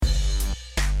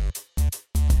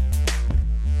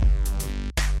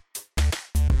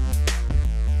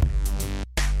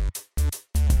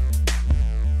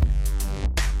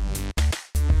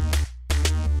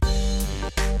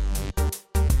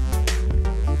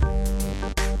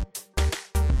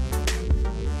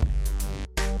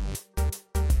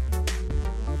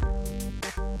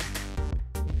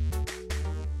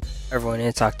Everyone,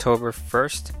 it's October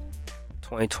 1st,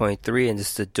 2023, and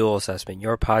this is the Duel Assessment,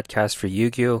 your podcast for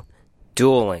Yu-Gi-Oh!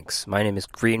 Duel Links. My name is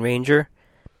GreenRanger.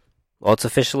 Well, it's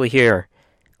officially here.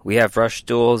 We have Rush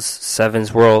Duels,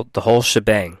 Sevens World, the whole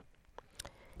shebang.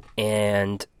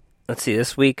 And, let's see,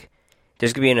 this week,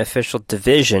 there's going to be an official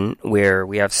division where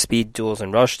we have Speed Duels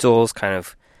and Rush Duels kind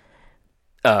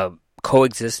of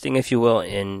coexisting, if you will,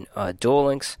 in Duel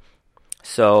Links.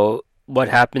 So, what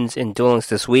happens in Duel Links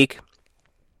this week?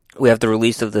 We have the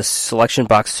release of the Selection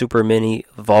Box Super Mini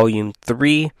Volume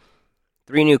 3.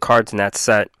 3 new cards in that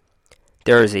set.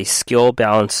 There is a skill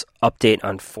balance update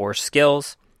on 4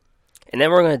 skills. And then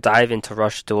we're going to dive into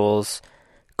Rush Duels,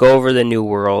 go over the new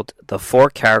world, the 4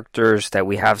 characters that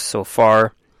we have so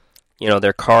far,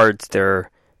 their cards, their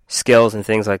skills, and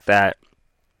things like that.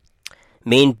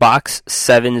 Main box,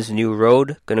 7's New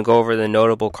Road. Going to go over the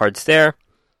notable cards there.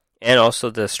 And also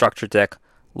the structure deck,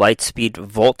 Lightspeed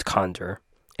Volt Condor.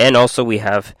 And also we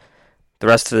have the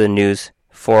rest of the news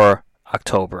for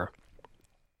October.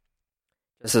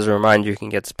 Just as a reminder, you can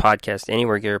get this podcast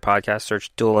anywhere you get your podcast.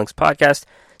 Search Duel Links Podcast,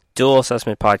 Duel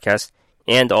Assessment Podcast,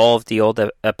 and all of the old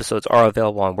episodes are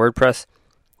available on WordPress,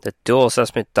 the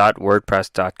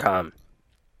duelassessment.wordpress.com.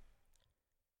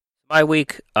 My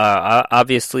week,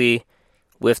 obviously,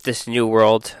 with this new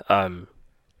world,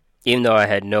 even though I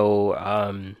had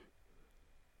no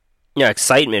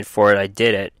excitement for it, I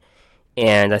did it.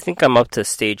 And I think I'm up to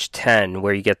stage 10,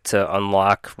 where you get to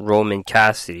unlock Roman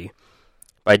Cassidy.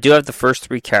 But I do have the first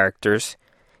 3 characters,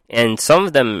 and some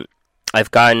of them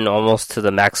I've gotten almost to the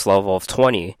max level of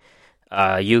 20.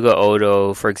 Yuga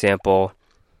Odo, for example,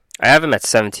 I have him at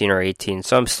 17 or 18,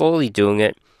 so I'm slowly doing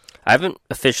it. I haven't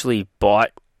officially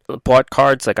bought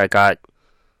cards, like I got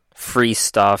free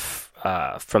stuff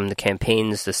from the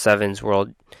campaigns, the Sevens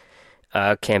World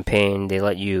campaign. They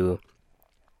let you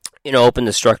open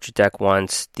the structure deck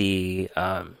once.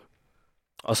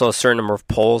 Also a certain number of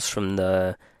pulls from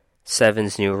the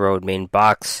Sevens New Road main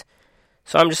box.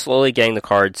 So I'm just slowly getting the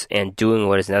cards and doing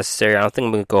what is necessary. I don't think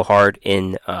I'm going to go hard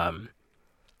in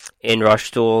Rush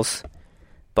Duels,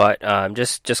 but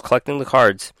just collecting the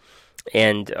cards.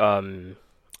 And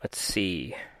let's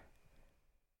see.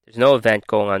 There's no event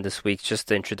going on this week, just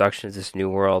the introduction to this new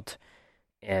world.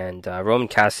 And Roman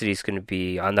Cassidy is going to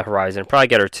be on the horizon. Probably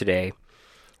get her today.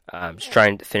 Just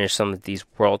trying to finish some of these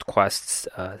world quests,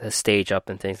 the stage up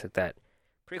and things like that.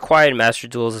 Pretty quiet in Master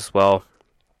Duels as well.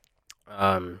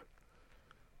 Not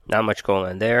much going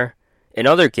on there. In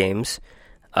other games,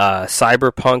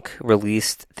 Cyberpunk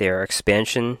released their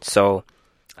expansion, so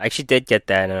I actually did get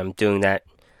that, and I'm doing that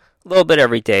a little bit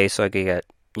every day, so I could get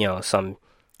some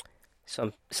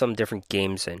different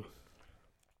games in.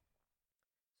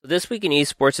 So this week in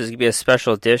esports is going to be a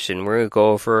special edition. We're going to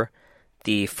go over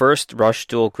the first Rush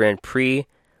Duel Grand Prix,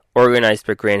 organized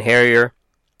by Grand Harrier.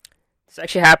 This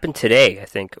actually happened today, I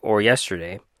think, or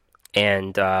yesterday.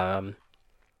 And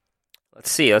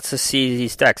let's just see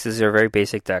these decks. These are very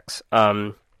basic decks.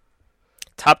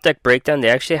 Top deck breakdown.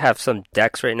 They actually have some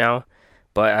decks right now,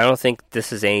 but I don't think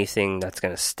this is anything that's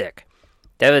gonna stick.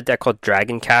 They have a deck called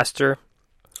Dragoncaster,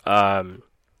 Aggro,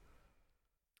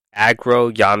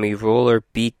 Yami Ruler,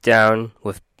 Beatdown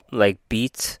with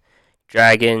beats,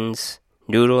 dragons,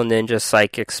 Noodle Ninja,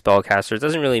 Psychic, Spellcaster. It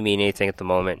doesn't really mean anything at the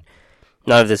moment.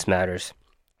 None of this matters.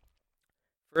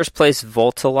 First place,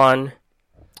 Voltalon.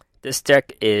 This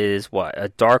deck is a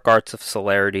Dark Arts of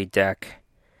Celerity deck.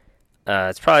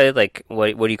 It's probably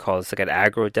what do you call this? Like an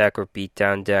aggro deck or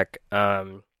beatdown deck.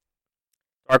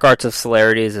 Dark Arts of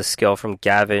Celerity is a skill from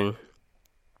Gavin,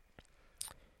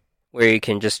 where you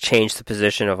can just change the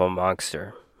position of a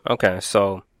monster. Okay,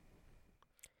 so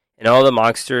and all the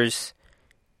monsters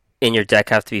in your deck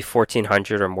have to be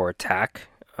 1400 or more attack.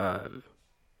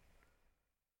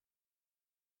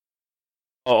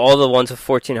 All the ones with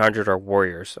 1400 are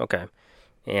warriors. Okay.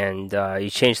 And you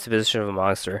change the position of a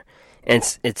monster. And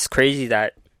it's crazy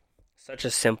that such a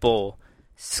simple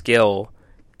skill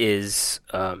is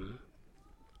meta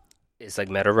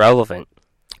relevant.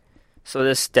 So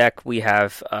this deck, we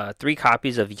have 3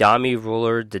 copies of Yami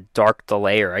Ruler, the Dark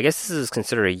Delayer. I guess this is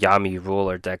considered a Yami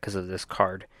Ruler deck because of this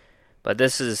card. But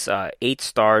this is 8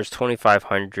 stars,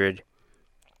 2500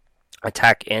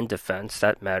 attack and defense.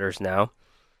 That matters now.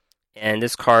 And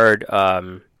this card,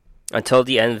 until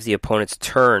the end of the opponent's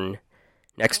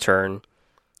next turn,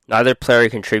 neither player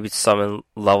contributes summon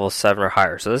level 7 or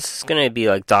higher. So this is going to be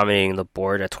dominating the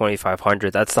board at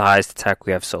 2500. That's the highest attack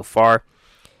we have so far.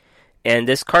 And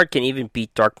this card can even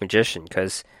beat Dark Magician,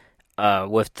 because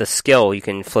with the skill, you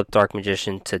can flip Dark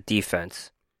Magician to defense.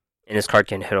 And this card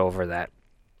can hit over that.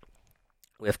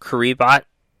 We have Karibot,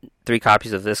 3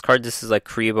 copies of this card. This is like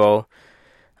Karibo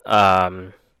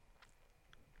Add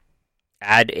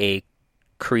a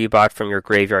Kree-bot from your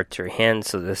graveyard to your hand.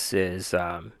 So this is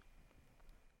I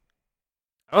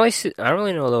don't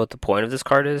really know what the point of this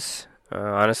card is,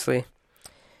 honestly.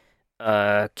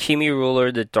 Kimi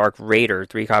Ruler, the Dark Raider,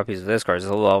 3 copies of this card. Is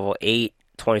a level 8,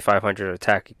 2500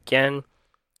 attack again.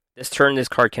 This turn, this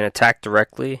card can attack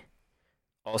directly.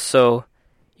 Also,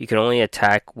 you can only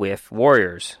attack with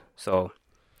warriors. So,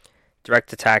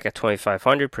 direct attack at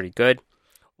 2500, pretty good.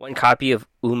 1 copy of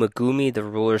Umagumi, the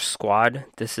Ruler's Squad.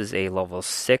 This is a level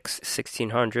 6,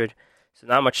 1600. So,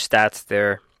 not much stats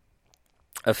there.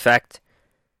 Effect: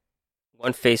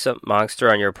 1 face-up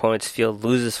monster on your opponent's field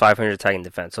loses 500 attacking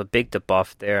defense. So big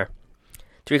debuff there.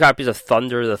 3 copies of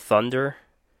Thunder the Thunder.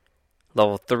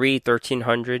 Level 3,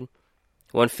 1300.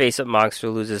 1 face-up monster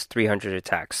loses 300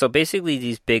 attacks. So basically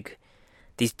these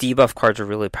debuff cards are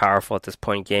really powerful at this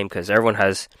point in game because everyone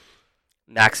has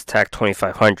max attack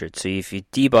 2500. So if you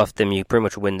debuff them, you pretty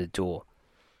much win the duel.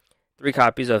 3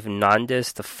 copies of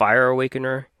Nandis the Fire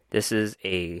Awakener. This is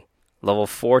a level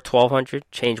 4, 1200.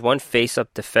 Change 1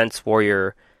 face-up defense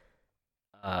warrior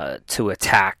to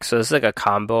attack. So this is like a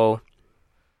combo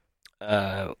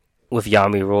with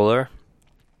Yami Ruler.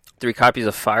 3 copies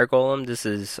of Fire Golem. This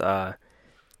is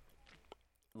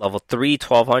level 3,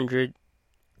 1200.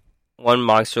 1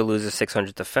 monster loses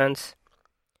 600 defense.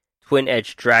 Twin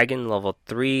Edge Dragon, level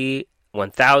 3,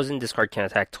 1000. This card can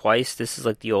attack twice. This is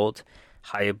like the old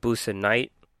Hayabusa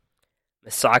Knight.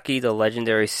 Misaki, the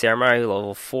Legendary Samurai,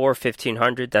 level 4,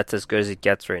 1500. That's as good as it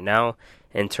gets right now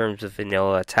in terms of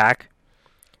vanilla attack.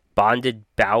 Bonded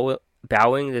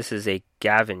Bowing. This is a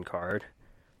Gavin card.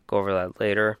 Go over that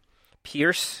later.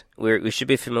 Pierce. We should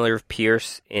be familiar with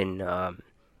Pierce in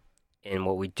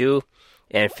what we do.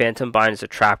 And Phantom Bind is a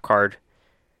trap card.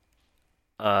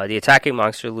 The attacking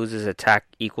monster loses attack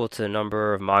equal to the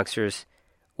number of monsters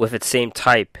with its same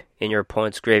type in your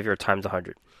opponent's graveyard times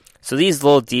 100. So these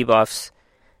little debuffs,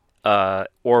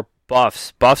 or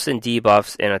buffs and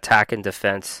debuffs in attack and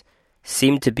defense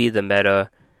seem to be the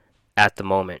meta at the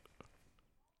moment.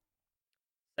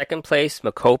 Second place,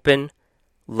 Makopin,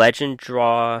 Legend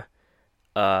Draw.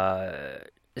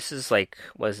 This is like,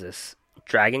 what is this?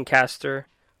 Dragoncaster.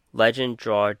 Legend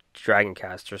Draw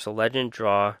Dragoncaster. So Legend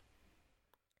Draw.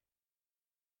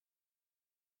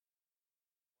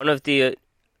 One of the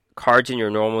cards in your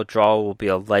normal draw will be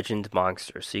a legend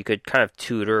monster. So you could kind of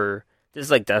tutor. This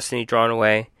is like Destiny drawn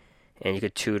away, and you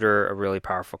could tutor a really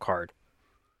powerful card.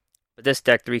 But this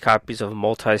deck, 3 copies of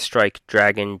Multi-Strike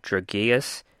Dragon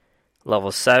Dragius,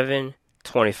 level 7,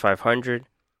 2500.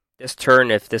 This turn,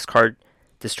 if this card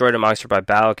destroyed a monster by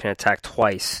battle, can attack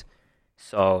twice.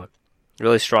 So,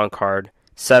 really strong card.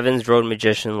 7's Road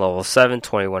Magician, level 7,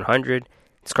 2100.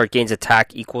 This card gains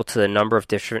attack equal to the number of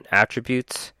different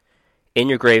attributes in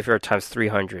your graveyard times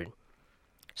 300.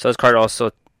 So this card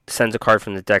also sends a card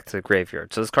from the deck to the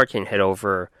graveyard. So this card can hit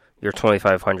over your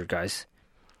 2500, guys.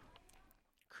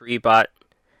 Kreebot,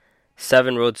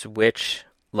 7 Roads Witch,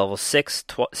 level 6,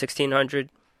 1600.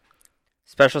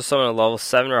 Special summon a level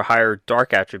 7 or higher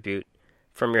dark attribute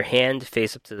from your hand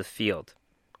face up to the field.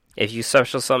 If you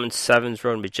special summon 7's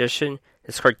Road Magician,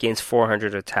 this card gains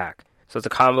 400 attack. So it's a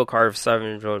combo card of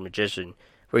 7's Road Magician,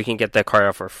 where you can get that card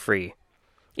out for free.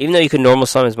 Even though you can normal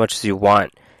summon as much as you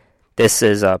want, this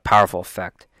is a powerful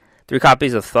effect. 3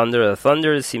 copies of Thunder the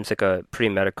Thunder. This seems like a pretty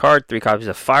meta card. 3 copies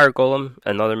of Fire Golem,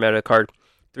 another meta card.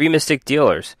 3 Mystic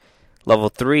Dealers. Level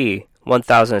 3,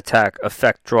 1000 attack.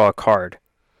 Effect, draw a card.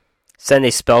 Send a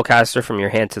spellcaster from your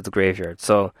hand to the graveyard.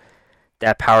 So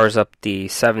that powers up the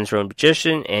 7's Road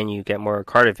Magician, and you get more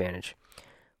card advantage.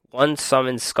 1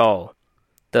 Summon Skull.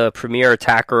 The premier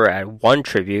attacker at 1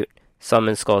 tribute.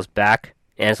 Summon Skull's back,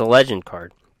 and it's a legend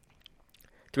card.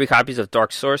 3 copies of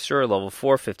Dark Sorcerer, level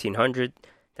 4, 1500.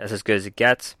 That's as good as it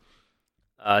gets.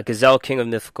 Gazelle, King of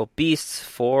Mythical Beasts,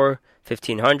 4,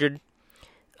 1500.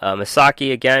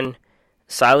 Misaki again.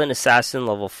 Silent Assassin,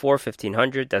 level 4,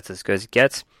 1500. That's as good as it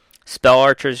gets. Spell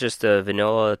Archer is just a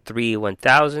vanilla 3,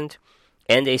 1000.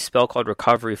 And a spell called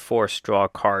Recovery Force, draw a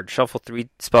card. Shuffle 3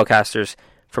 spellcasters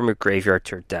from your graveyard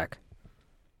to your deck.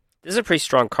 This is a pretty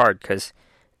strong card because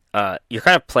you're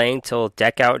kind of playing till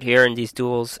deck out here in these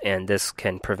duels, and this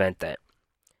can prevent that.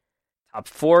 Top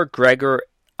 4, Gregor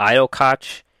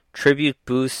Idlekoch, Tribute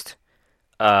Boost,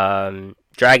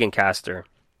 Dragoncaster.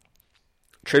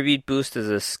 Tribute Boost is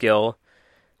a skill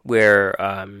where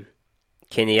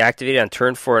can you activate it on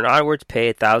turn 4 and onwards, pay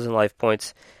 1000 life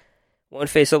points. 1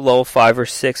 face-up level 5 or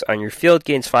 6 on your field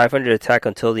gains 500 attack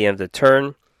until the end of the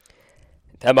turn.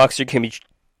 That monster can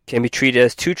be treated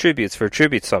as 2 tributes for a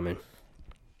tribute summon.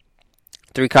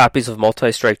 3 copies of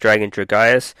Multi-Strike Dragon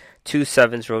Dragaius, 2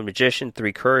 7s Road Magician,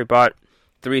 3 Currybot,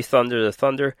 3 Thunder the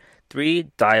Thunder, 3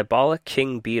 Diabolic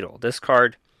King Beetle. This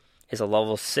card is a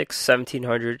level 6,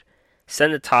 1700.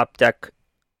 Send the top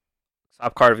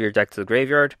card of your deck to the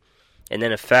graveyard, and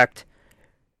then effect,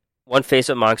 one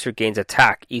face-up monster gains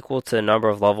attack equal to the number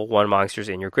of level 1 monsters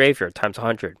in your graveyard, times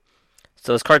 100.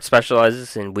 So this card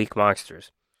specializes in weak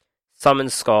monsters. Summon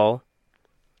Skull,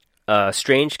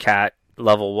 Strange Cat,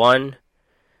 level 1,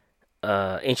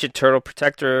 Ancient Turtle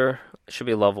Protector, should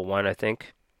be level 1, I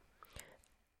think.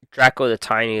 Draco the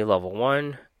Tiny, level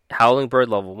 1. Howling Bird,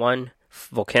 level 1.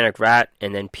 Volcanic Rat,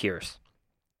 and then Pierce.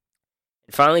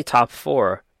 And finally, top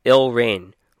 4, Ill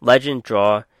Rain, Legend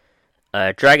Draw,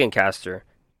 Dragoncaster,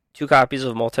 2 copies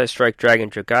of Multi-Strike Dragon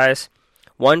Dragaius,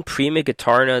 1 Prima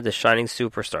Guitarna, the Shining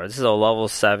Superstar. This is a level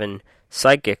 7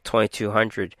 Psychic,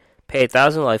 2200. Pay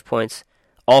 1000 life points.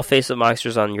 All face-up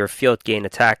monsters on your field gain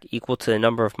attack equal to the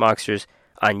number of monsters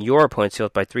on your opponent's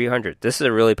field by 300. This is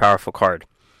a really powerful card.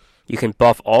 You can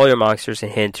buff all your monsters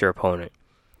and hit into your opponent.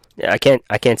 I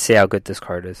can't say how good this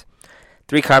card is.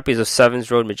 3 copies of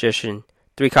 7's Road Magician,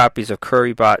 3 copies of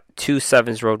Currybot, 2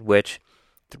 7's Road Witch,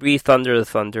 3 Thunder the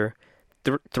Thunder,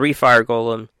 3 Fire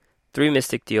Golem, 3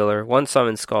 Mystic Dealer, 1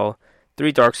 Summon Skull,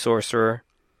 3 Dark Sorcerer,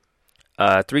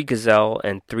 3 Gazelle,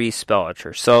 and 3 Spell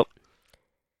Etcher. So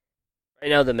right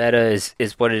now the meta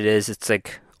is what it is. It's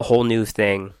like a whole new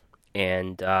thing,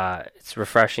 and it's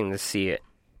refreshing to see it.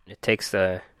 It takes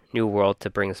the new world to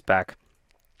bring us back.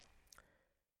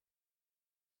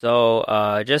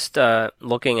 So just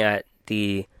looking at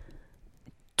the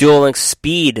Duel Links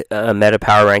Speed meta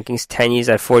power rankings, Tenyis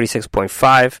at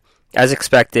 46.5. As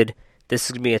expected, this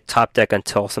is going to be a top deck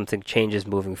until something changes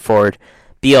moving forward.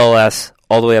 BLS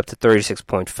all the way up to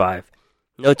 36.5.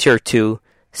 No tier 2.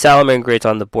 Salamangreat's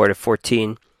on the board at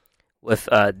 14. With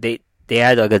they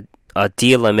had like a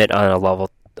D limit on a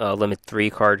level limit 3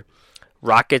 card.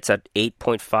 Rockets at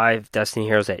 8.5. Destiny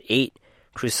Heroes at 8.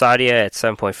 Crusadia at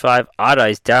 7.5. Odd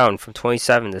Eyes down from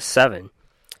 27 to 7.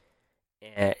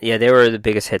 And, yeah, they were the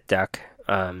biggest hit deck.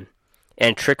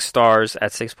 And Trick Stars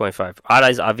at 6.5. Odd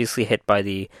Eyes obviously hit by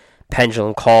the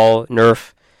Pendulum Call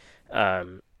nerf.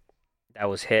 That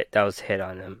was hit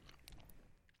on them.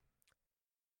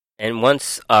 And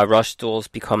once Rush Duels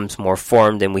becomes more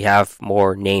formed and we have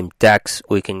more named decks,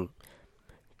 we can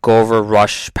go over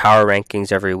Rush power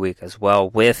rankings every week as well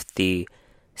with the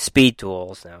Speed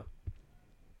Duels now.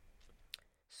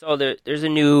 So there's a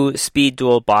new Speed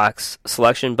Duel box,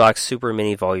 Selection Box Super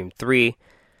Mini Volume 3,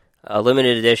 a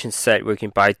limited edition set where you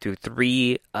can buy through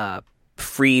 3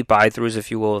 free buy-throughs, if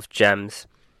you will, of gems.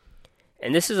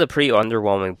 And this is a pretty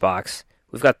underwhelming box.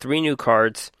 We've got 3 new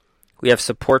cards. We have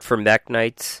support for Mech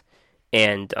Knights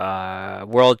and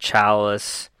World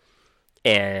Chalice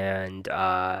and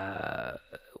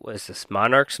what is this?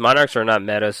 Monarchs? Monarchs are not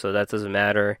meta, so that doesn't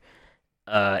matter.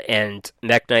 And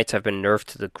Mech Knights have been nerfed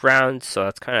to the ground, so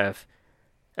that's kind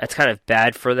of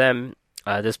bad for them.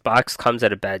 This box comes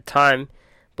at a bad time,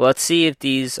 but let's see if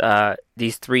these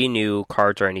 3 new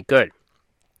cards are any good.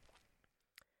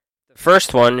 The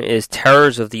first one is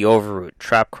Terrors of the Overroot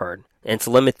trap card, and it's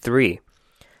limit 3.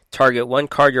 Target 1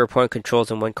 card your opponent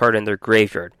controls and 1 card in their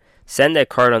graveyard. Send that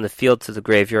card on the field to the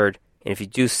graveyard, and if you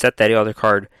do, set that other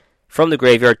card from the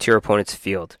graveyard to your opponent's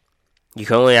field. You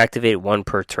can only activate 1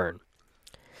 per turn.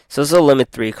 So this is a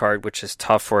limit 3 card, which is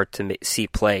tough for it to see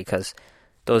play because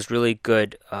those really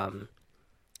good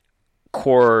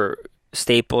core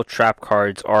staple trap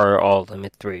cards are all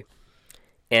limit 3.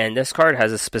 And this card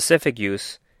has a specific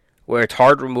use where it's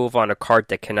hard remove on a card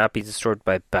that cannot be destroyed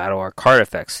by battle or card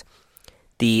effects.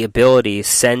 The ability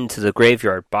Send to the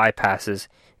Graveyard bypasses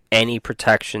any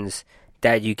protections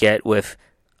that you get with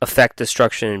effect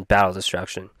destruction and battle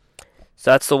destruction.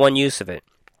 So that's the one use of it.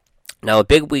 Now, a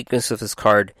big weakness of this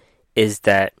card is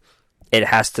that it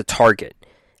has to target.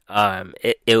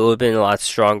 It would have been a lot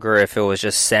stronger if it was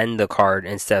just send the card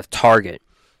instead of target,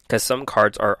 because some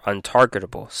cards are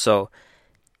untargetable. So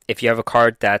if you have a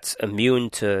card that's immune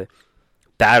to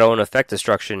battle and effect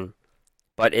destruction,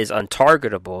 but is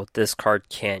untargetable, this card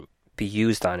can't be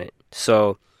used on it.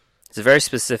 So it's a very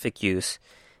specific use,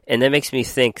 and that makes me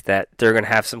think that they're going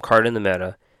to have some card in the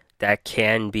meta that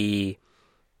can be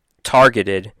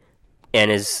targeted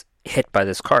and is hit by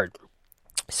this card.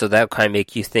 So that kind of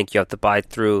make you think you have to buy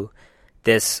through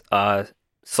this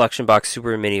Selection Box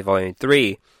Super Mini Volume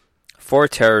 3 for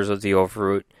Terrors of the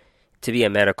Overroot to be a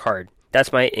meta card. That's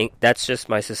just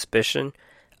my suspicion.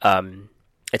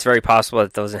 It's very possible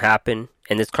that doesn't happen,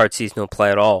 and this card sees no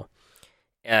play at all.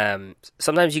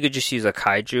 Sometimes you could just use a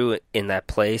Kaiju in that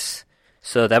place,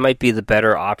 so that might be the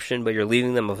better option, but you're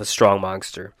leaving them with a strong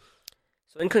monster.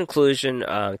 So in conclusion,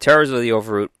 Terrors of the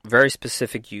Overroot, very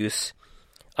specific use,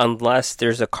 unless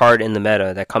there's a card in the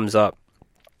meta that comes up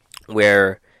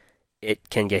where it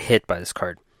can get hit by this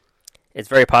card. It's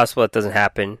very possible it doesn't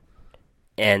happen,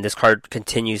 and this card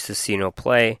continues to see no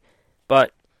play,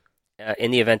 but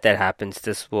in the event that happens,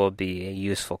 this will be a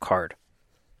useful card.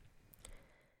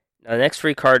 Now,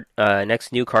 the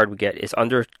next new card we get is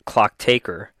Underclock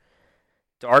Taker.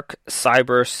 Dark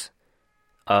Cyburst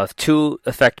of 2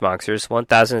 effect monsters,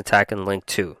 1000 attack and link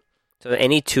 2. So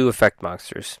any 2 effect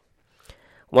monsters.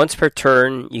 Once per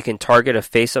turn, you can target a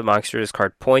face-up monster this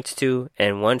card points to,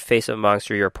 and 1 face-up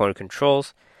monster your opponent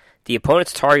controls. The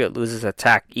opponent's target loses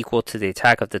attack equal to the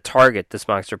attack of the target this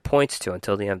monster points to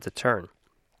until the end of the turn.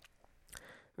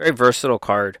 Very versatile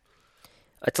card.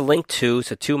 It's a link 2,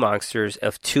 so 2 monsters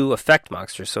of 2 effect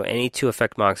monsters, so any 2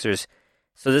 effect monsters.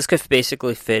 So this could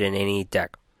basically fit in any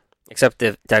deck, except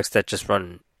the decks that just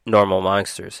run normal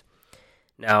monsters.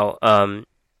 Now,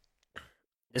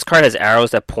 this card has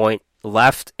arrows that point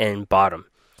left and bottom.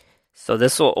 So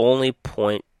this will only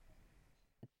point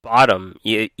bottom.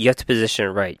 You have to position it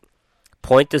right.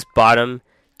 Point this bottom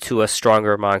to a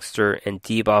stronger monster and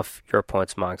debuff your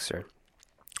opponent's monster.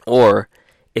 Or,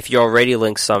 if you're already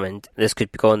link summoned, this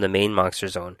could go in the main monster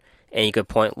zone, and you could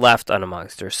point left on a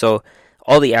monster. So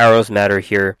all the arrows matter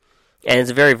here, and it's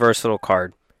a very versatile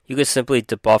card. You could simply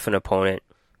debuff an opponent.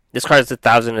 This card has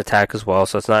 1000 attack as well,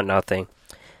 so it's not nothing.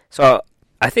 So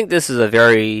I think this is a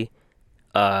very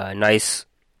nice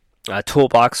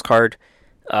toolbox card.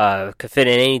 Could fit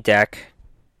in any deck.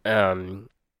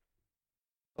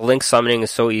 Link summoning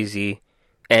is so easy,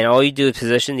 and all you do is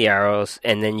position the arrows,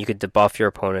 and then you could debuff your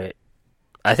opponent.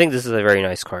 I think this is a very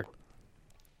nice card.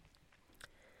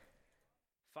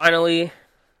 Finally,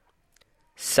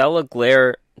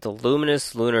 Glare, the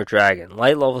Luminous Lunar Dragon.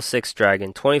 Light level 6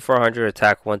 dragon, 2400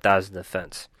 attack, 1000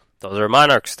 defense. Those are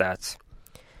Monarch stats.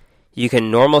 You can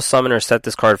normal summon or set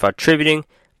this card without tributing,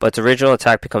 but its original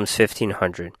attack becomes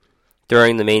 1500.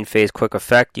 During the main phase quick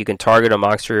effect, you can target a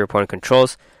monster your opponent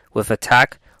controls with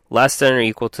attack less than or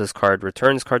equal to this card.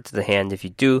 Return this card to the hand. If you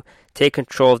do, take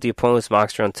control of the opponent's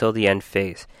monster until the end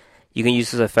phase. You can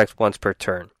use this effect once per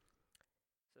turn.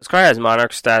 This card has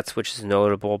Monarch stats, which is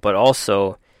notable, but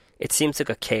also it seems like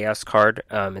a Chaos card.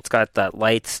 It's got that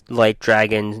light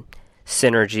dragon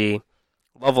synergy,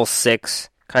 level 6,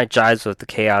 kind of jives with the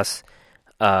Chaos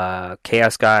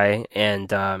guy and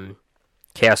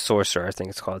Chaos Sorcerer, I think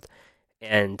it's called.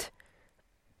 And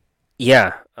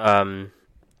yeah,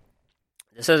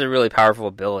 this has a really powerful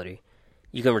ability.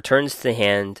 You can return this to the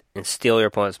hand and steal your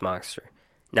opponent's monster.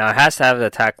 Now, it has to have an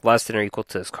attack less than or equal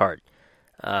to this card.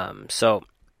 So,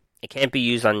 it can't be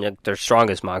used on their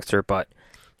strongest monster, but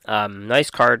nice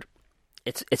card.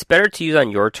 It's better to use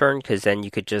on your turn, because then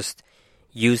you could just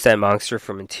use that monster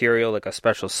for material, like a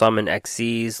special summon,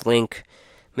 XZs, Link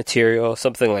material,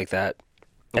 something like that.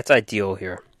 That's ideal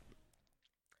here.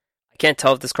 I can't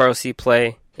tell if this card will see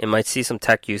play. It might see some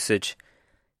tech usage.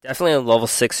 Definitely a level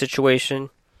 6 situation.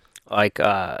 Like,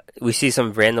 we see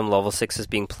some random level 6s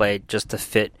being played just to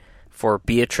fit for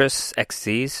Beatrice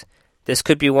XZs. This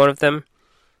could be one of them.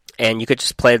 And you could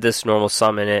just play this normal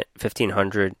summon at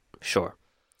 1500, sure.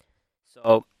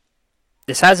 So,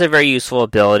 this has a very useful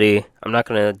ability. I'm not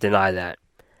going to deny that.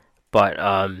 But,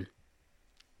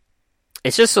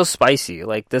 it's just so spicy.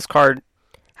 Like, this card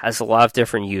has a lot of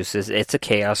different uses. It's a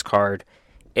Chaos card.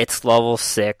 It's level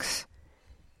 6.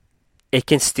 It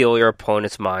can steal your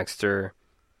opponent's monster.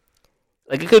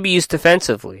 Like, it could be used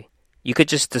defensively. You could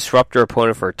just disrupt your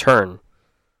opponent for a turn.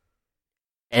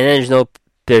 And then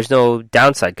there's no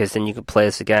downside, because then you can play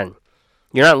this again.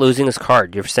 You're not losing this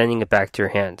card. You're sending it back to your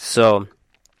hand. So,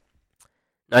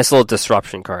 nice little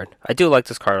disruption card. I do like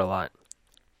this card a lot.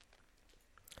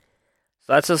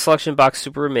 So that's the Selection Box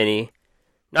Super Mini.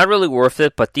 Not really worth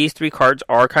it, but these 3 cards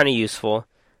are kind of useful.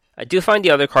 I do find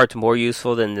the other cards more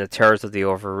useful than the Terrors of the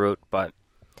Overroot, but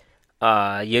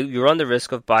you run the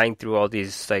risk of buying through all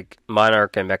these like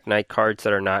Monarch and Mech Knight cards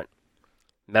that are not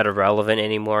meta relevant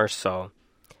anymore, so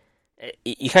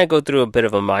you kind of go through a bit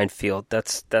of a minefield.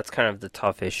 That's kind of the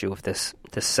tough issue with this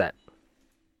set.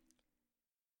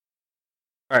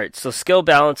 Alright, so skill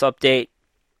balance update.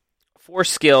 4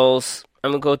 skills.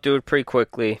 I'm going to go through it pretty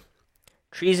quickly.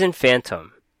 Treason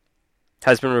Phantom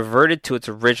has been reverted to its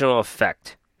original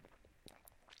effect.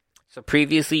 So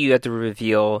previously you had to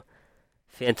reveal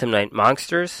Phantom Knight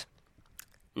monsters.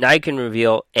 Now you can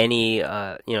reveal any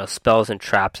spells and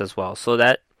traps as well. So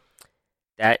that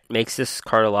makes this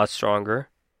card a lot stronger.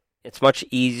 It's much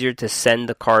easier to send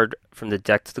the card from the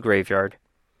deck to the graveyard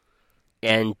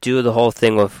and do the whole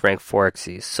thing with rank 4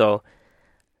 XCs. So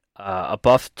a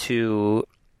buff to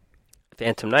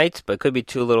Phantom Knights, but it could be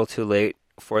too little too late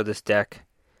for this deck.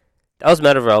 That was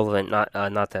meta relevant not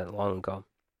that long ago.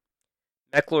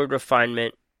 Mechlord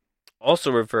Refinement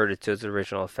also reverted to its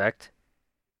original effect.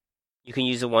 You can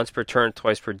use it once per turn,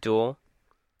 twice per duel,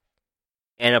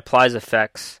 and applies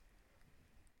effects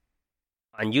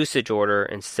on usage order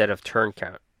instead of turn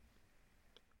count.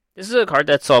 This is a card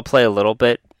that saw play a little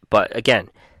bit, but again,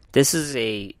 this is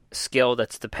a skill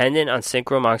that's dependent on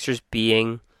synchro monsters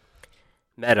being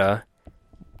meta.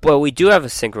 But we do have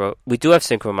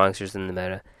synchro monsters in the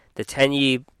meta. The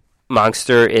Tenyi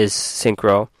monster is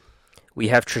synchro. We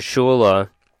have Trishula,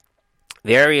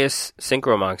 various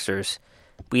synchro monsters.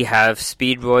 We have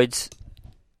Speedroids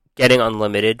getting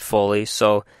unlimited fully,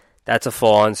 so that's a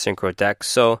full-on synchro deck.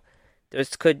 So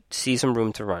this could see some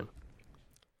room to run.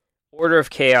 Order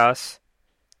of Chaos.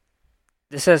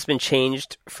 This has been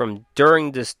changed from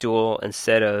during this duel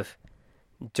instead of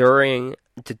during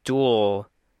the duel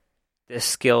this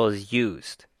skill is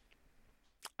used.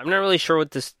 I'm not really sure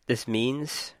what this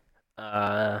means.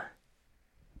 Yeah,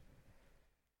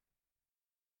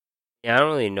 I don't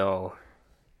really know.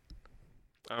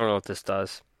 I don't know what this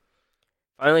does.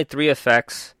 Finally, 3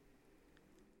 effects.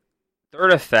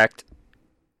 Third effect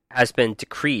has been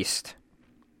decreased,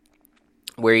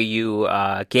 where you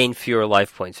gain fewer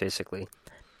life points, basically.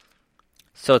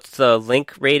 So it's the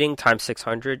link rating times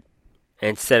 600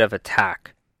 instead of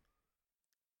attack.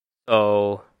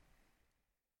 So,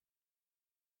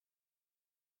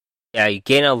 yeah, you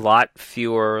gain a lot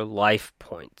fewer life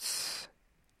points.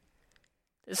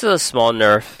 This is a small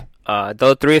nerf.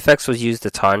 Though 3 effects was used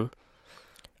a ton,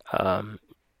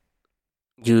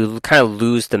 you kind of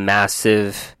lose the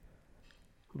massive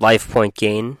life point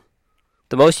gain.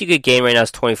 The most you could gain right now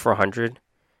is 2,400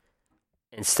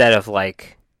 instead of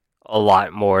like a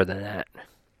lot more than that.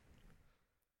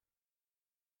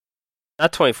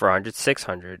 Not 2,400,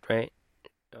 600, right?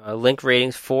 Link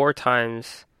ratings 4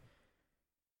 times.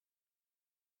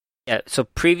 Yeah, so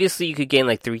previously you could gain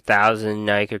like 3,000,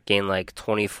 now you could gain like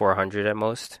 2,400 at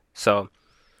most. So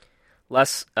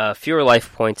fewer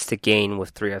life points to gain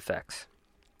with 3 effects.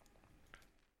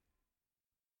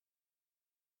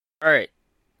 Alright,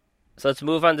 so let's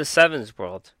move on to Seven's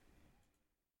World.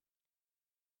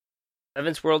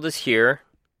 Seven's World is here.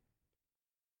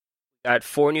 Got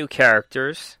 4 new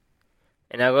characters.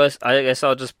 And I guess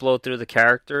I'll just blow through the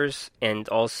characters and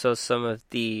also some of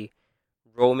the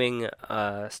roaming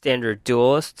standard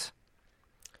duelists.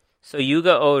 So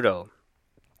Yuga Odo.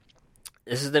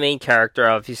 This is the main character.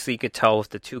 Obviously, you could tell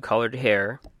with the 2 colored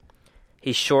hair.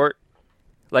 He's short,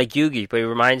 like Yugi, but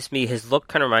his look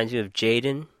kind of reminds me of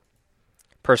Jaden.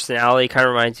 Personality kind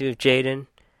of reminds me of Jaden.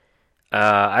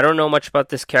 I don't know much about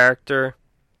this character.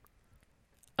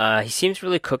 He seems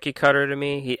really cookie cutter to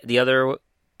me. The other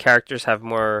characters have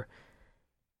more,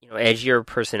 edgier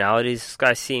personalities. This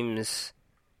guy seems,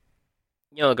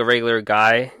 like a regular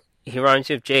guy. He reminds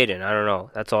me of Jaden. I don't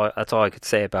know. That's all I could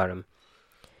say about him.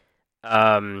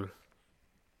 In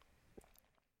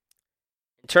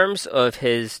terms of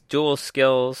his dual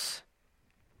skills,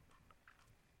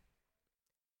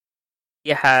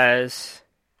 he has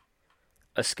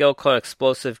a skill called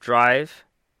Explosive Drive.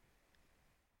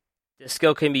 This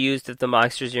skill can be used if the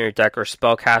monsters in your deck are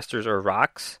spellcasters or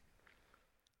rocks.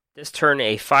 This turn,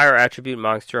 a fire attribute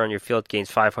monster on your field gains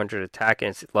 500 attack and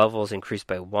its level is increased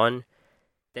by 1.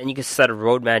 Then you can set a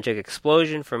road magic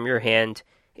explosion from your hand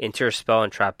into your spell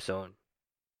and trap zone.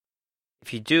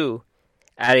 If you do,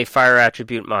 add a fire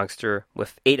attribute monster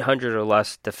with 800 or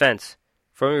less defense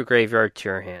from your graveyard to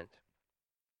your hand.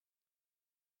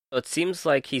 So it seems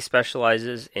like he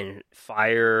specializes in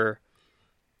fire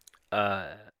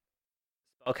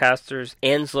spellcasters.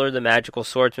 Ansler, the magical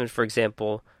swordsman, for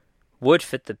example, would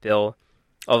fit the bill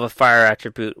of a fire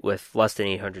attribute with less than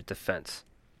 800 defense.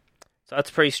 So that's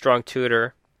a pretty strong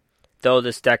tutor, though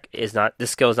this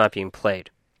skill is not being played.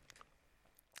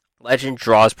 Legend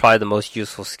Draw is probably the most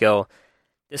useful skill.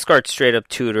 This card straight up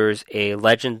tutors a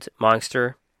legend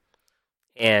monster,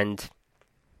 and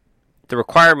the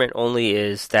requirement only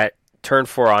is that turn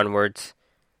 4 onwards,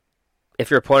 if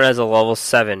your opponent has a level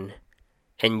 7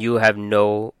 and you have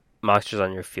no monsters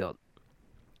on your field.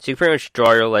 So you pretty much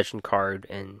draw your legend card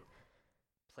and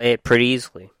play it pretty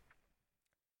easily.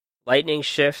 Lightning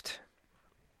Shift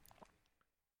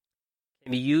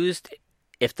can be used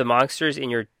if the only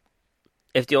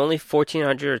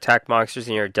 1,400 attack monsters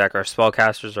in your deck are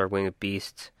spellcasters or winged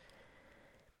beasts.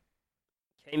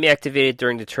 Can be activated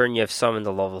during the turn you have summoned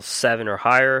the level 7 or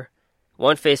higher.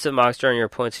 One face-up monster on your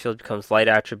opponent's field becomes light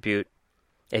attribute.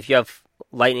 If you have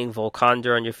Lightning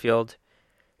Volcander on your field,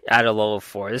 add a level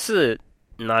 4. This is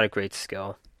not a great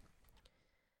skill.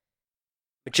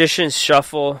 Magician's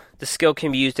Shuffle. The skill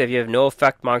can be used if you have no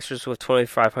effect monsters with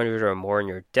 2,500 or more in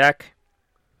your deck.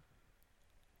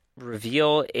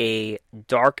 Reveal a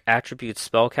Dark Attribute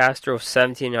Spellcaster with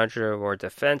 1,700 or more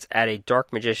defense. Add a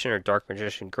Dark Magician or Dark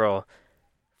Magician Girl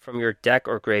from your deck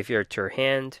or graveyard to your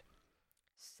hand.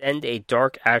 Send a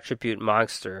Dark Attribute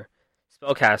Monster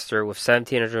Spellcaster with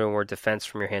 1,700 or more defense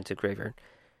from your hand to graveyard.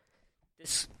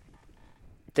 This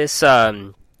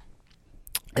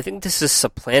I think this is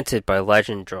supplanted by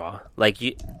Legend Draw.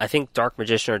 I think Dark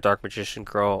Magician or Dark Magician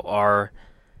Girl are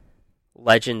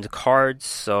Legend cards,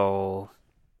 so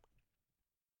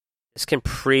this can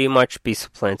pretty much be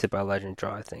supplanted by Legend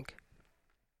Draw, I think.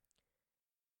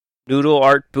 Noodle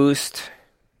Art Boost.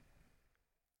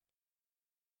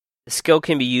 The skill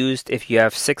can be used if you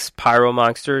have 6 Pyro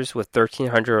monsters with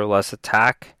 1,300 or less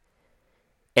attack,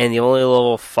 and the only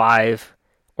level 5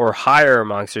 or higher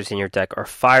monsters in your deck are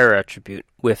Fire Attribute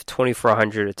with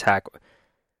 2,400 attack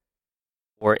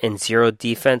or in 0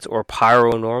 defense or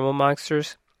Pyro normal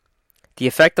monsters. The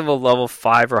effect of a level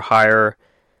 5 or higher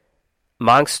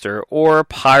monster or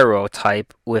Pyro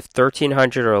type with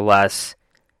 1,300 or less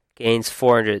gains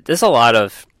 400. There's a lot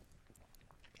of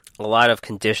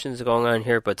conditions going on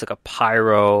here, but it's like a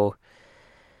Pyro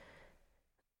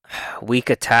weak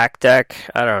attack deck.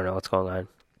 I don't know what's going on.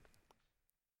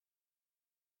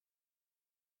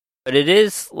 But it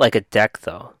is like a deck,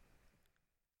 though.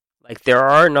 Like, there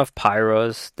are enough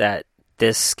Pyros that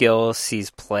this skill sees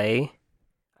play,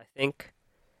 I think.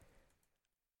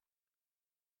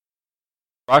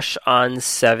 Rush on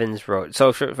 7's Road.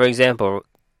 So, for example,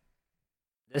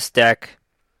 this deck,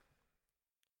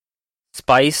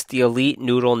 Spice, the Elite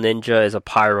Noodle Ninja, is a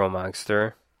Pyro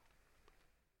monster.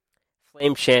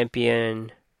 Flame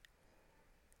Champion,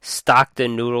 Stock the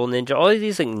Noodle Ninja. All of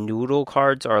these like noodle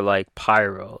cards are like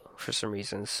Pyro for some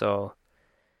reason, so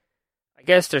I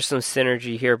guess there's some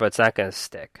synergy here, but it's not going to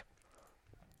stick.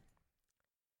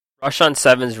 Rush on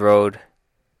 7's Road.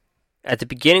 At the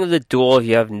beginning of the duel, if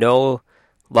you have no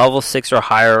level 6 or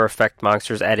higher effect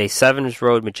monsters, add a 7's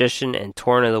Road Magician and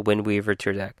Torn of the Windweaver to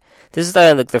your deck. This is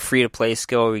like the free-to-play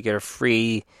skill where you get a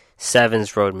free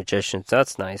 7's Road Magician, so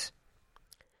that's nice.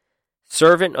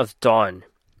 Servant of Dawn.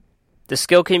 The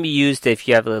skill can be used if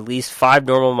you have at least 5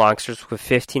 normal monsters with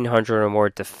 1,500 or more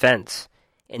defense,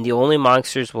 and the only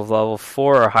monsters with level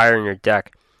 4 or higher in your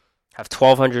deck have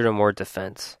 1,200 or more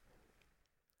defense.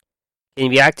 It can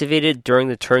be activated during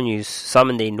the turn you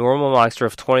summoned a normal monster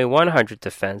of 2,100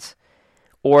 defense,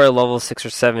 or a level 6 or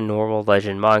 7 normal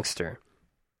legend monster.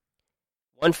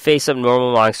 One face-up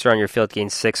normal monster on your field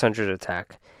gains 600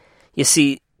 attack. You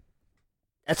see,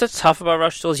 that's what's tough about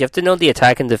Rush Duels. You have to know the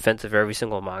attack and defense of every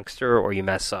single monster, or you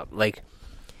mess up. Like,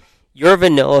 your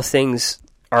vanilla things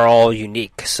are all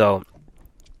unique, so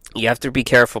you have to be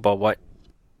careful about what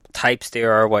types they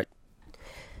are, what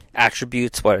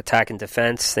attributes, what attack and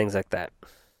defense, things like that.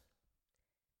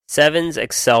 7's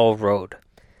Excel Road.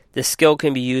 This skill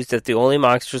can be used if the only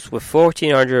monsters with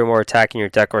 1,400 or more attack in your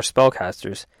deck are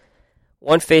spellcasters.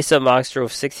 One face-up monster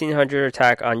with 1,600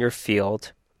 attack on your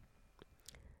field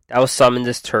that was summoned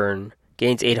this turn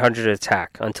gains 800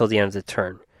 attack until the end of the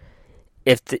turn.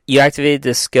 If you activated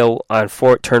this skill on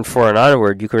turn 4 and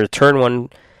onward, you can return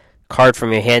one card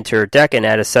from your hand to your deck and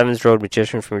add a 7's Road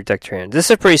Magician from your deck to your hand. This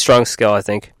is a pretty strong skill, I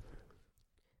think.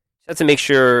 You have to make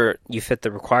sure you fit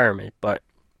the requirement, but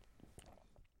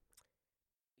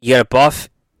you get a buff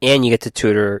and you get to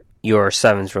tutor your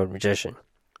 7's Road Magician.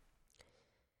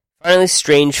 Finally,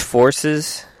 Strange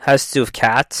Forces has to do with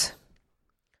cats.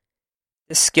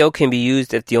 This skill can be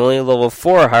used if the only level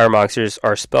 4 or higher monsters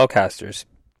are spellcasters.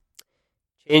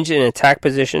 Change an attack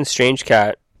position Strange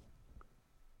Cat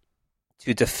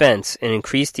to defense and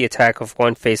increase the attack of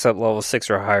one face-up level 6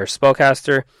 or higher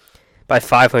spellcaster by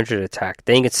 500 attack.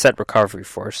 Then you can set Recovery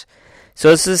Force. So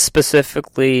this is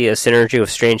specifically a synergy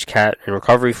with Strange Cat and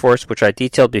Recovery Force, which I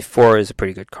detailed before is a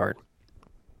pretty good card.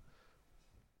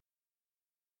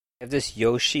 I have this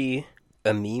Yoshi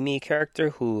Amimi character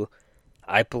who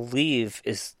I believe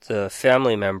is the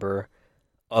family member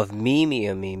of Mimi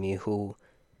Amimi, who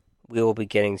we will be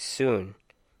getting soon.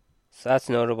 So that's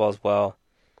notable as well.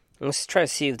 Let's try to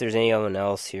see if there's anyone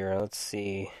else here. Let's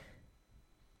see.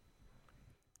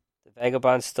 The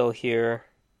Vagabond's still here.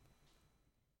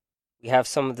 We have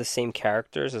some of the same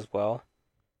characters as well.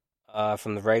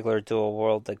 From the regular dual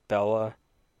world, like Bella.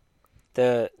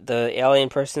 The alien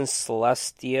person,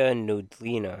 Celestia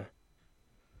Nudlina.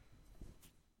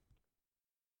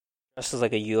 Dressed as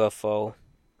like a UFO.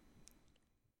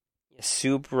 Yeah,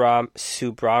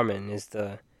 Subraman is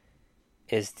the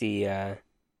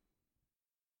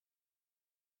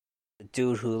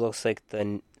dude who looks like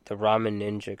the ramen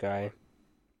ninja guy.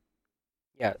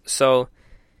 Yeah, so it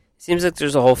seems like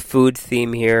there's a whole food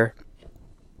theme here.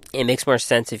 It makes more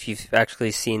sense if you've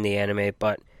actually seen the anime,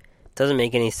 but it doesn't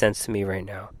make any sense to me right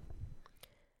now.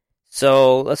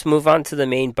 So let's move on to the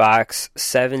main box,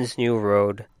 Seven's New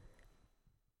Road.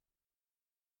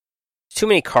 Too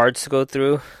many cards to go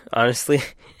through, honestly.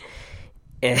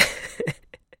 And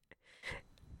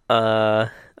I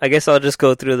guess I'll just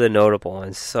go through the notable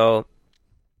ones. So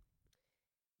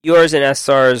yours and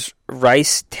SR's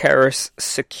Rice Terrace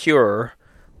Secure,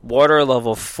 Water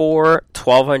level 4,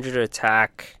 1200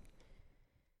 attack.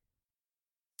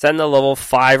 Send a level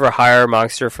 5 or higher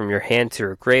monster from your hand to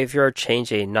your graveyard.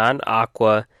 Change a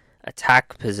non-aqua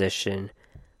attack position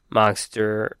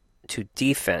monster to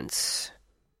defense.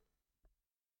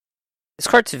 This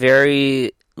card's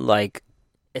very, like,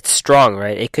 it's strong,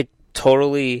 right? It could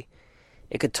totally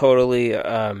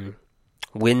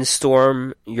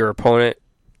windstorm your opponent.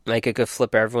 Like, it could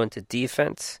flip everyone to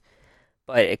defense.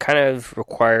 But it kind of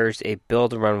requires a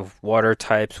build around water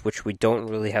types, which we don't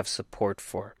really have support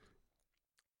for.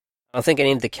 I don't think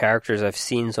any of the characters I've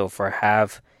seen so far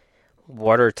have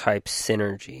water type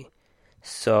synergy.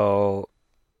 So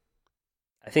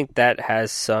I think that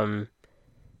has some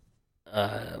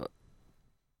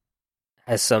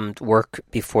work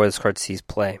before this card sees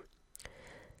play.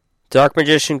 Dark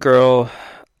Magician Girl,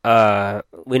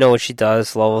 we know what she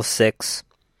does, level 6.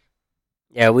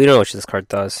 Yeah, we know what this card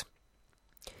does.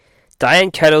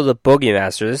 Diane Kettle, the Boogie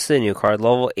Master, this is a new card,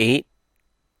 level 8.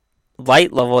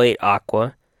 Light level 8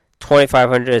 Aqua,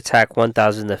 2500 attack,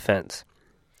 1000 defense.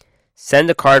 Send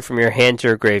a card from your hand to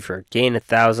your graveyard, gain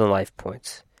 1000 life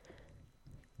points.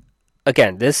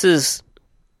 Again, this is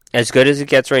as good as it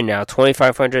gets right now,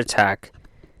 2500 attack,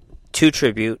 2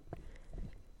 tribute.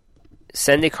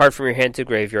 Send a card from your hand to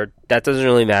graveyard. That doesn't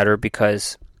really matter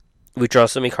because we draw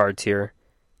so many cards here.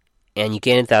 And you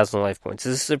gain 1000 life points.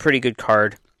 This is a pretty good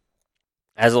card.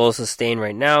 As a low sustain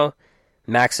right now.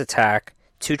 Max attack.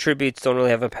 2 tributes don't really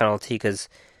have a penalty because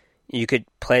you could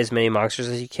play as many monsters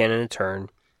as you can in a turn.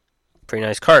 Pretty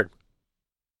nice card.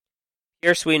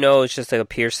 Pierce we know is just like a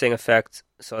piercing effect.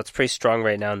 So it's pretty strong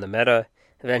right now in the meta.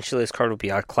 Eventually this card will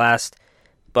be outclassed.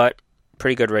 But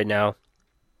pretty good right now.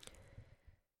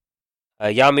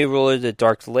 Yami Ruler, the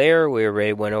Dark Lair. We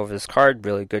already went over this card.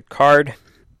 Really good card.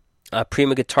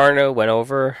 Prima Guitarna went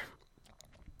over.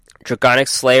 Dragonic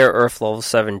Slayer, Earth level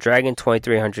 7 Dragon,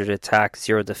 2300 attack,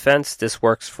 0 defense. This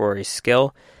works for a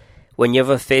skill. When you have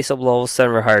a face-up level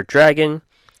 7 or higher dragon,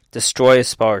 destroy a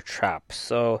spell or trap.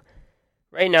 So,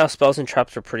 right now, spells and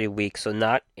traps are pretty weak, so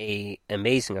not a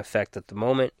amazing effect at the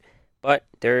moment. But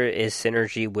there is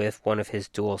synergy with one of his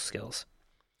dual skills.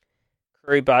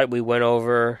 Currybot we went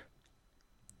over.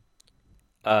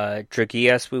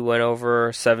 Dragias we went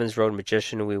over. Seven's Road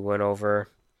Magician we went over.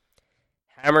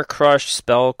 Hammer Crush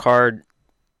spell card.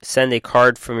 Send a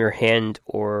card from your hand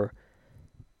to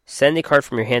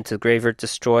the graveyard.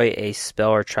 Destroy a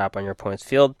spell or trap on your opponent's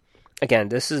field. Again,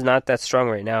 this is not that strong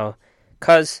right now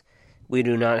because we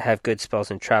do not have good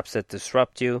spells and traps that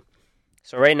disrupt you.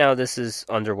 So right now this is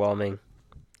underwhelming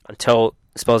until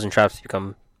spells and traps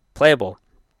become playable.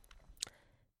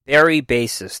 Barry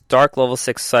Basis, Dark level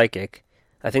 6 Psychic.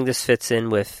 I think this fits in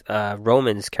with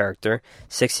Roman's character.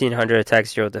 1600 attack,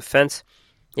 0 defense.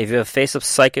 If you have a face-up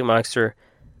Psychic monster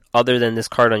other than this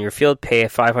card on your field, pay a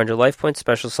 500 life points,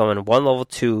 special summon 1 level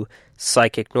 2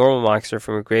 Psychic normal monster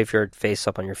from your graveyard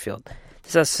face-up on your field.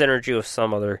 This has synergy with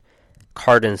some other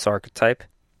card in this archetype.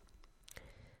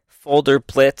 Folder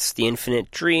Blitz, the Infinite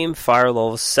Dream, Fire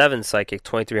level 7 Psychic,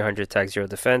 2300 attack, 0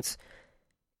 defense.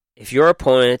 If your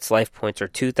opponent's life points are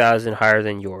 2,000 higher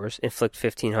than yours, inflict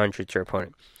 1,500 to your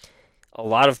opponent. A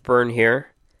lot of burn here.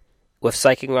 With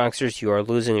Psychic monsters, you are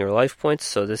losing your life points,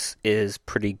 so this is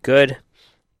pretty good.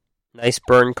 Nice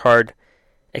burn card.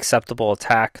 Acceptable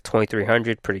attack,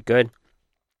 2,300, pretty good.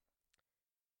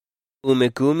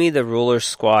 Umegumi, the Ruler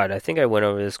Squad. I think I went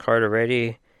over this card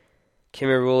already.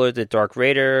 Kimi Ruler, the Dark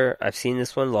Raider. I've seen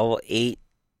this one. Level 8,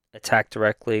 attack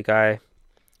directly guy.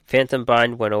 Phantom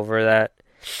Bind, went over that.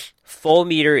 Full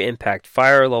Meter Impact,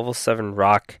 Fire level 7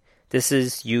 Rock. This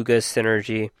is Yuga's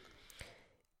synergy.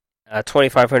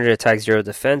 2,500 attack, 0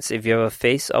 defense. If you have a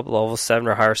face-up level 7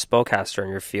 or higher spellcaster on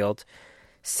your field,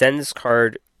 send this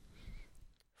card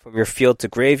from your field to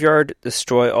graveyard.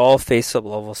 Destroy all face-up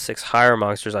level 6 higher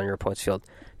monsters on your opponent's field.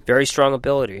 Very strong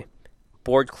ability.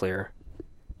 Board clear.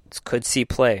 This could see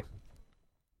play.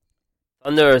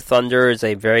 Thunder is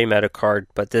a very meta card,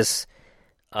 but this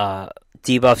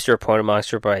debuffs your opponent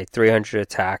monster by 300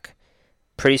 attack.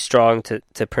 Pretty strong to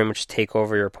pretty much take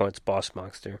over your opponent's boss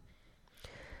monster.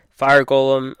 Fire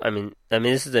Golem, I mean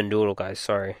this is the noodle guy,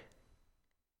 sorry.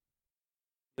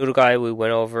 Noodle Guy, we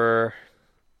went over.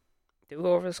 Did we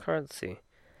go over this card? Let's see.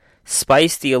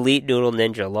 Spice the Elite Noodle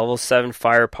Ninja, level 7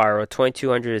 Fire Pyro,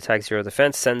 2200 attack, 0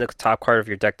 defense. Send the top card of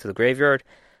your deck to the graveyard.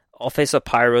 All face-up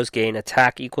Pyros gain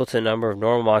attack equal to the number of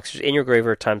normal monsters in your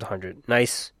graveyard times 100.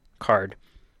 Nice card.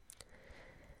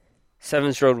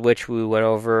 Seven's Road Witch, we went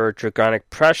over. Dragonic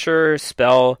Pressure,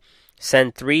 spell.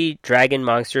 Send 3 dragon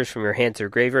monsters from your hand to your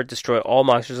graveyard. Destroy all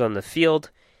monsters on the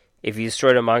field. If you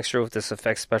destroyed a monster with this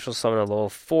effect, special summon a level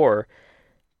 4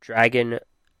 dragon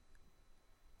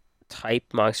type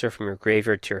monster from your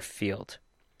graveyard to your field.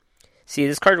 See,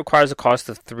 this card requires a cost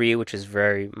of 3, which is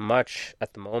very much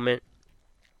at the moment.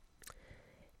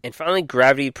 And finally,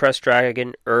 Gravity Press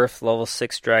Dragon, Earth, level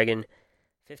 6 dragon,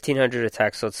 1500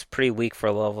 attack, so it's pretty weak for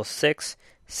level 6.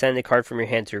 Send a card from your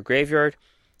hand to your graveyard.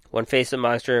 One face-up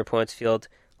monster in your opponent's field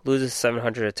loses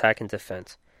 700 attack and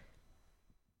defense.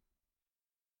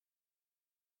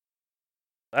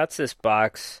 That's this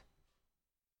box.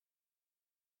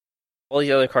 All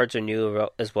these other cards are new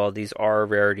as well. These are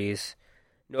rarities.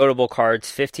 Notable cards,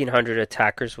 1500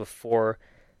 attackers with 4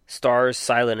 stars,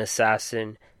 Silent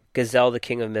Assassin, Gazelle, the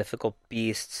King of Mythical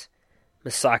Beasts,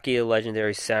 Misaki, the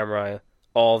Legendary Samurai.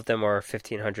 All of them are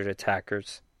 1500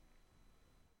 attackers.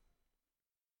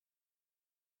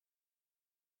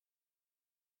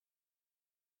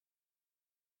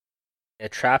 The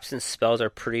traps and spells are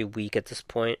pretty weak at this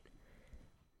point.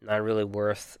 Not really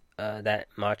worth that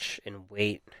much in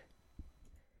weight.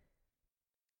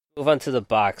 Move on to the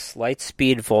box.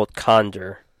 Lightspeed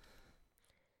Voltconder.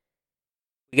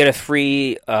 We get a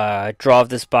free draw of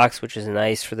this box, which is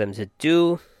nice for them to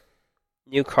do.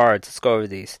 New cards. Let's go over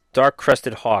these. Dark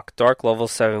Crested Hawk. Dark level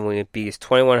 7 Winged Beast.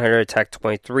 2100 attack,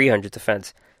 2300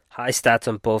 defense. High stats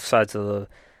on both sides of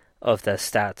the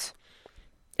stats.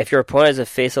 If your opponent has a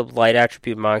face-up light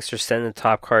attribute monster, send the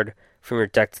top card from your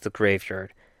deck to the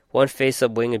graveyard. One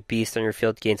face-up Winged Beast on your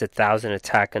field gains 1000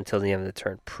 attack until the end of the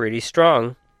turn. Pretty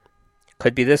strong.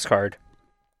 Could be this card.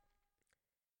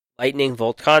 Lightning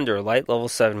Voltconder, light level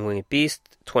 7 Winged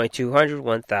Beast, 2200,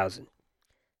 1000.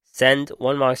 Send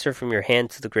one monster from your hand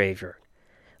to the graveyard.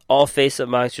 All face-up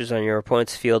monsters on your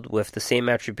opponent's field with the same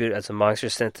attribute as a monster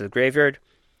sent to the graveyard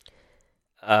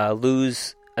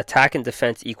lose attack and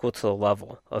defense equal to the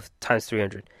level of times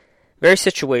 300. Very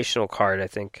situational card, I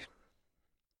think.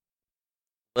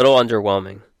 Little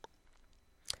underwhelming.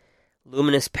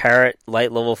 Luminous Parrot,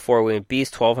 light level 4 Winged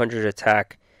Beast, 1200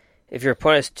 attack. If your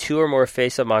opponent has 2 or more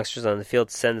face-up monsters on the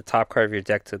field, send the top card of your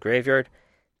deck to the graveyard.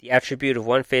 The attribute of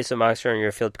one face-up monster on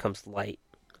your field becomes light.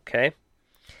 Okay?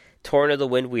 Torn of the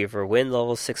Windweaver, wind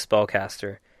level 6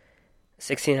 spellcaster,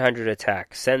 1600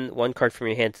 attack. Send one card from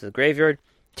your hand to the graveyard.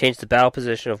 Change the battle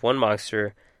position of one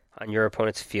monster on your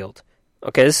opponent's field.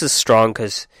 Okay, this is strong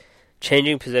because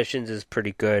changing positions is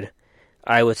pretty good.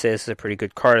 I would say this is a pretty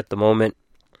good card at the moment.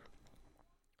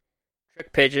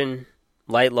 Trick Pigeon,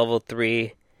 light level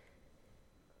 3,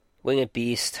 Winged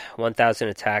Beast, 1000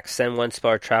 attack. Send one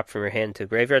spell or trap from your hand to the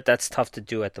graveyard. That's tough to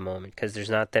do at the moment because there's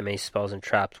not that many spells and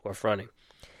traps worth running.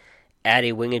 Add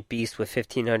a Winged Beast with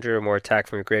 1500 or more attack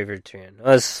from your graveyard to your hand.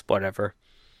 That's whatever.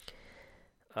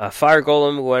 Fire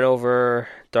Golem, we went over.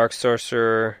 Dark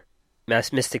Sorcerer,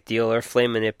 Mass Mystic Dealer,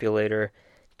 Flame Manipulator,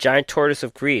 Giant Tortoise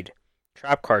of Greed.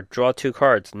 Trap card, draw 2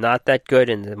 cards. Not that good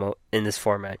in this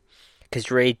format because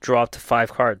you're ready to draw up to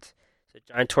 5 cards. So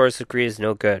Giant Tortoise of Greed is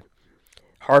no good.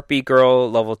 Harpy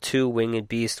Girl, level 2, Winged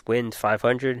Beast, wind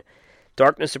 500.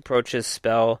 Darkness Approaches,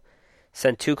 spell.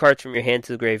 Send 2 cards from your hand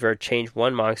to the graveyard. Change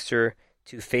one monster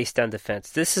to face down defense.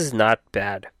 This is not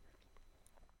bad.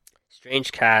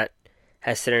 Strange Cat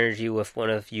has synergy with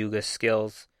one of Yuga's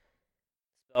skills.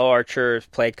 Spell Archer is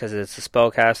played because it's a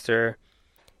spellcaster.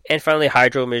 And finally,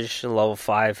 Hydro Magician, level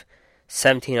 5,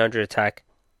 1700 attack.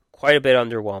 Quite a bit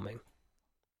underwhelming.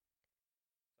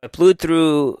 I blew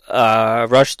through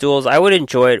Rush Duels. I would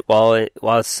enjoy it while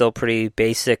it's still pretty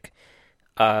basic.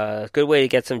 Good way to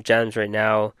get some gems right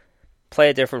now. Play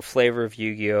a different flavor of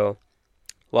Yu-Gi-Oh!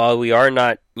 While we are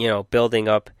not, building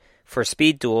up for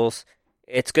Speed Duels,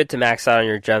 it's good to max out on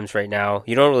your gems right now.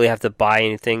 You don't really have to buy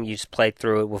anything. You just play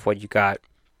through it with what you got,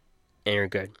 and you're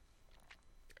good.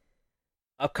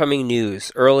 Upcoming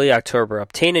news. Early October.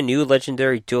 Obtain a new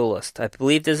legendary duelist. I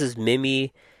believe this is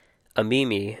Mimi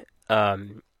Amimi.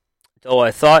 Though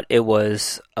I thought it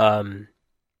was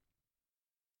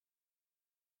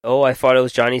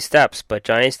Johnny Steps, but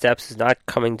Johnny Steps is not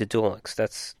coming to Duel Links.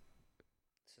 That's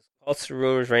false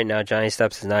rumors right now. Johnny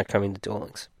Steps is not coming to Duel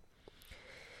Links.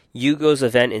 Yugo's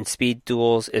event in Speed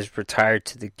Duels is retired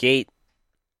to the gate.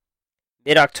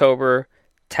 Mid-October,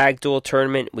 Tag Duel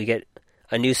Tournament, we get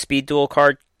a new Speed Duel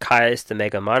card, Caius the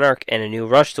Mega Monarch, and a new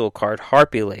Rush Duel card,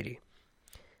 Harpy Lady.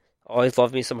 Always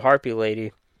love me some Harpy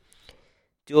Lady.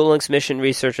 Duel Links mission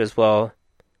research as well.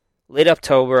 Late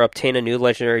October, obtain a new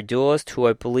legendary duelist who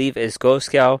I believe is Ghost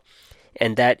Scout,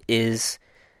 and that is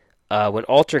when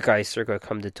Altergeist are going to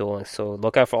come to Duel Links. So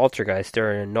look out for Altergeist.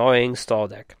 They're an annoying stall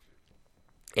deck.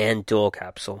 And Duel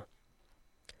Capsule.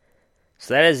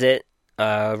 So that is it.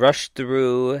 Rush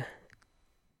through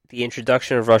the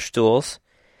introduction of Rush Duels.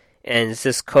 And it's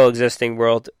this coexisting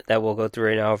world that we'll go through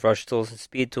right now of Rush Duels and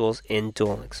Speed Duels in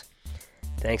Duel Links.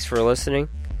 Thanks for listening.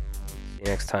 See you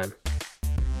next time.